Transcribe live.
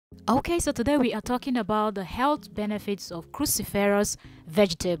Okay, so today we are talking about the health benefits of cruciferous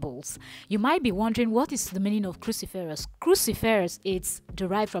vegetables. You might be wondering, what is the meaning of cruciferous? Cruciferous, it's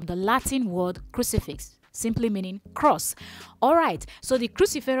derived from the Latin word crucifix, simply meaning cross. Alright, so the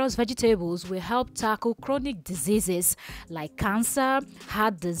cruciferous vegetables will help tackle chronic diseases like cancer,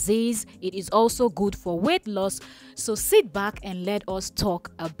 heart disease. It is also good for weight loss. So sit back and let us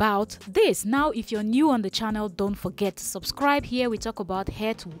talk about this. Now, if you're new on the channel, don't forget to subscribe. Here we talk about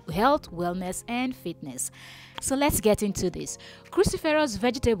health, wellness, and fitness. So let's get into this. Cruciferous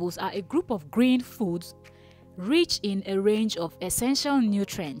vegetables are a group of green foods rich in a range of essential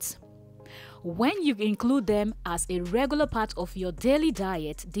nutrients. When you include them as a regular part of your daily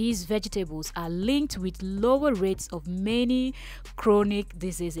diet, these vegetables are linked with lower rates of many chronic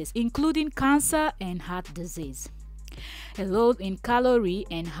diseases, including cancer and heart disease. Low in calorie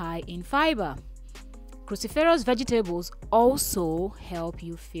and high in fiber. Cruciferous vegetables also help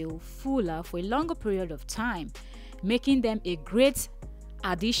you feel fuller for a longer period of time, making them a great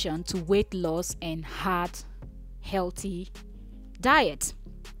addition to weight loss and heart healthy diet.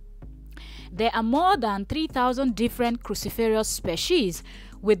 There are more than 3,000 different cruciferous species,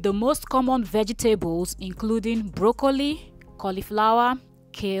 with the most common vegetables including broccoli, cauliflower,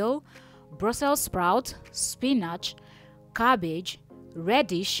 kale, Brussels sprout, spinach, cabbage,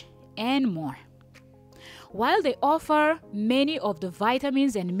 radish, and more. While they offer many of the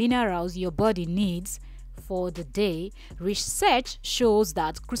vitamins and minerals your body needs for the day, research shows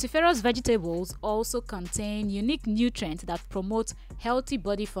that cruciferous vegetables also contain unique nutrients that promote healthy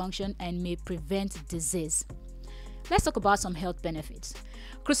body function and may prevent disease. Let's talk about some health benefits.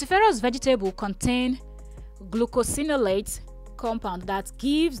 Cruciferous vegetables contain glucosinolate compound that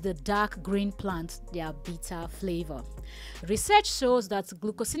gives the dark green plant their bitter flavor. Research shows that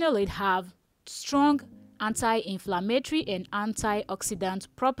glucosinolate have strong anti-inflammatory and antioxidant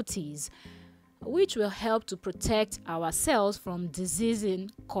properties, which will help to protect our cells from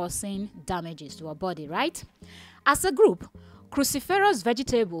disease-causing damages to our body, right? As a group, cruciferous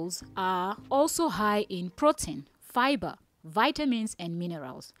vegetables are also high in protein, fiber, vitamins, and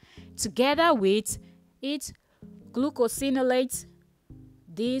minerals. Together with its glucosinolates,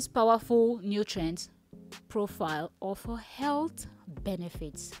 these powerful nutrients profile offer health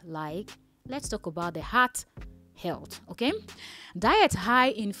benefits like, let's talk about the heart health. Okay, diets high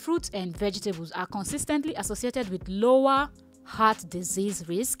in fruits and vegetables are consistently associated with lower heart disease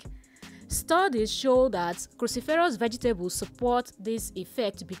risk. Studies show that cruciferous vegetables support this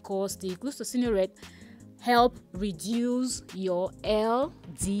effect because the glucosinolate help reduce your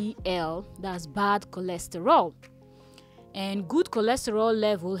LDL, that's bad cholesterol, and good cholesterol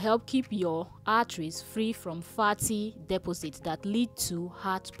level help keep your arteries free from fatty deposits that lead to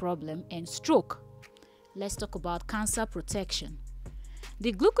heart problem and stroke. Let's talk about cancer protection.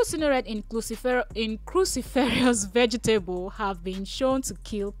 The glucosinolate in cruciferous vegetable have been shown to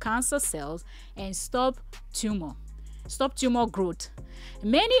kill cancer cells and stop tumor growth.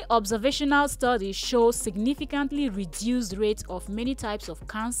 Many observational studies show significantly reduced rates of many types of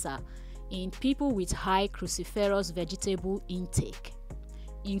cancer in people with high cruciferous vegetable intake,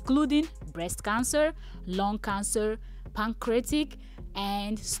 including breast cancer, lung cancer, pancreatic,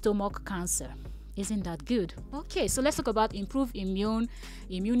 and stomach cancer. Isn't that good? Okay, so let's talk about improved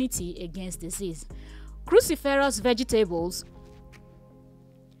immunity against disease. Cruciferous vegetables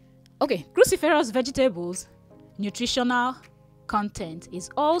nutritional content is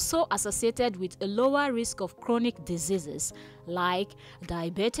also associated with a lower risk of chronic diseases like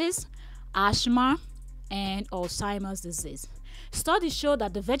diabetes, asthma, and Alzheimer's disease. Studies show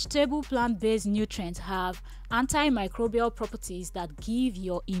that the vegetable plant-based nutrients have antimicrobial properties that give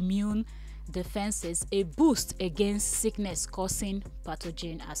your immune defenses a boost against sickness-causing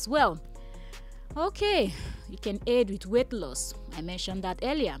pathogen as well. Okay, you can aid with weight loss. I mentioned that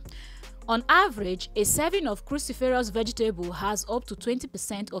earlier. On average, a serving of cruciferous vegetable has up to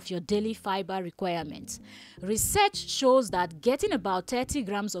 20% of your daily fiber requirements. Research shows that getting about 30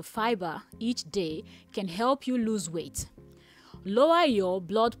 grams of fiber each day can help you lose weight, lower your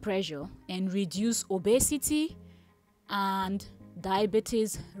blood pressure, and reduce obesity and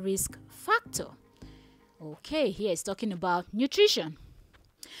diabetes risk factor. Okay, here it's talking about nutrition.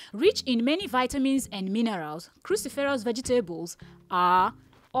 Rich in many vitamins and minerals, cruciferous vegetables are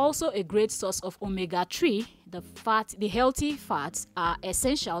also a great source of omega-3. The healthy fats are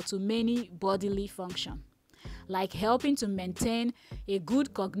essential to many bodily functions, like helping to maintain a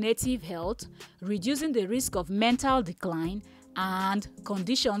good cognitive health, reducing the risk of mental decline, and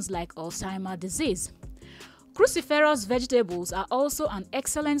conditions like Alzheimer's disease. Cruciferous vegetables are also an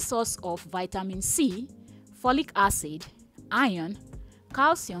excellent source of vitamin C, folic acid, iron,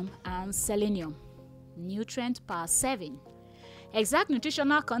 calcium, and selenium. Nutrient per serving. Exact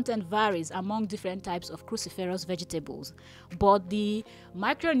nutritional content varies among different types of cruciferous vegetables, but the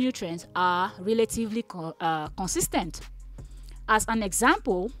micronutrients are relatively consistent. As an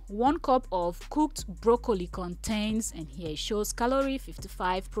example, 1 cup of cooked broccoli contains, and here it shows, calorie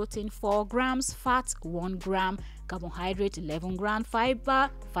 55, protein 4 grams, fat 1 gram, carbohydrate 11 grams, fiber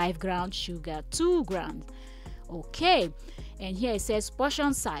 5 grams, sugar 2 grams. Okay, and here it says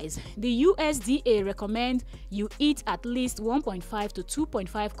portion size. The USDA recommend you eat at least 1.5 to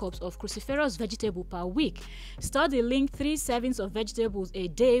 2.5 cups of cruciferous vegetable per week. Study linked 3 servings of vegetables a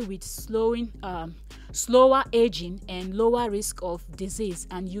day with slower aging and lower risk of disease,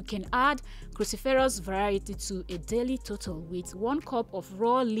 and you can add cruciferous variety to a daily total with 1 cup of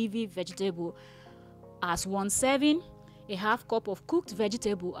raw leafy vegetable as 1 serving, a half cup of cooked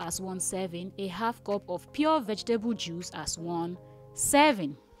vegetable as 1 serving, a half cup of pure vegetable juice as 1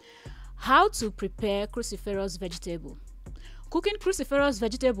 serving. How to prepare cruciferous vegetable? Cooking cruciferous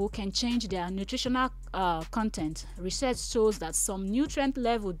vegetable can change their nutritional content. Research shows that some nutrient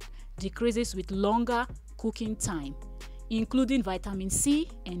level decreases with longer cooking time, including vitamin C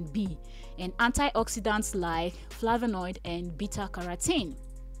and B, and antioxidants like flavonoid and beta-carotene.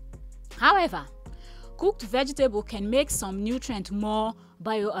 However, cooked vegetable can make some nutrients more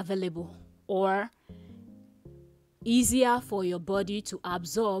bioavailable or easier for your body to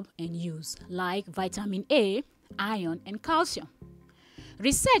absorb and use, like vitamin A, iron, and calcium.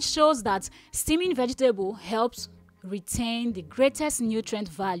 Research shows that steaming vegetable helps retain the greatest nutrient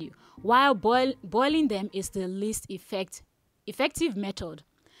value, while boiling them is the least effective method.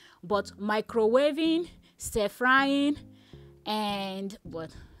 But microwaving, stir-frying, and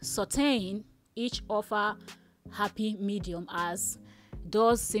sauteing each offer happy medium, as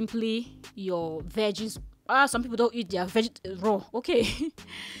does simply your veggies. Some people don't eat their raw. Okay.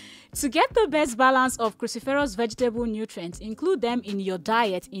 To get the best balance of cruciferous vegetable nutrients, include them in your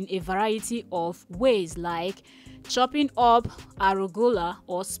diet in a variety of ways, like chopping up arugula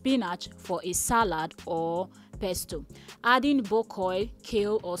or spinach for a salad or pesto, adding bok choy,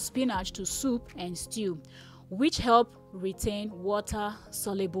 kale, or spinach to soup and stew, which help retain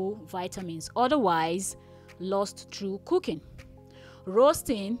water-soluble vitamins otherwise lost through cooking.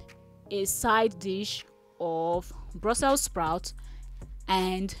 Roasting a side dish of Brussels sprouts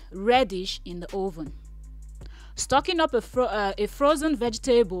and radish in the oven. Stocking up a frozen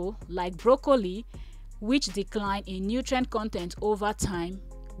vegetable like broccoli, which decline in nutrient content over time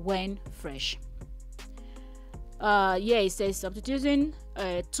when fresh. It says substituting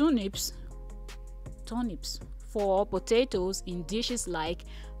turnips for potatoes in dishes like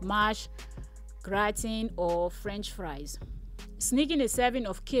mash, gratin, or French fries. Sneaking a serving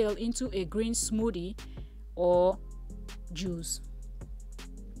of kale into a green smoothie or juice.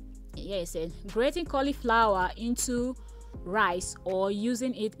 It says grating cauliflower into rice or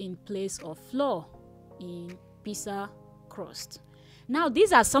using it in place of flour in pizza crust. Now,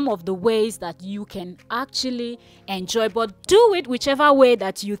 these are some of the ways that you can actually enjoy, but do it whichever way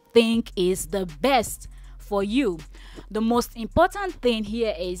that you think is the best for you. The most important thing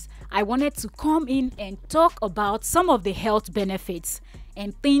here is I wanted to come in and talk about some of the health benefits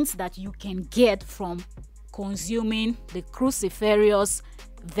and things that you can get from consuming the cruciferous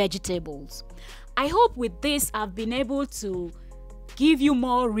vegetables. I hope with this I've been able to give you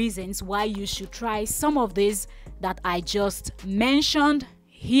more reasons why you should try some of these that I just mentioned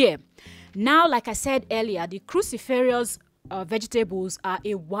here. Now, like I said earlier, the cruciferous vegetables are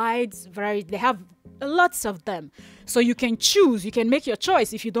a wide variety. They have lots of them, so you can choose, you can make your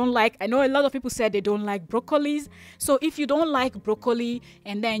choice. If you don't like, I know a lot of people said they don't like broccolis, so if you don't like broccoli,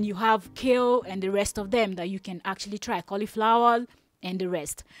 and then you have kale and the rest of them that you can actually try, cauliflower and the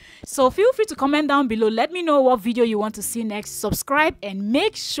rest. So feel free to comment down below, let me know what video you want to see next, subscribe, and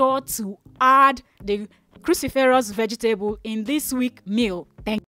make sure to add the cruciferous vegetable in this week's meal. Thank you.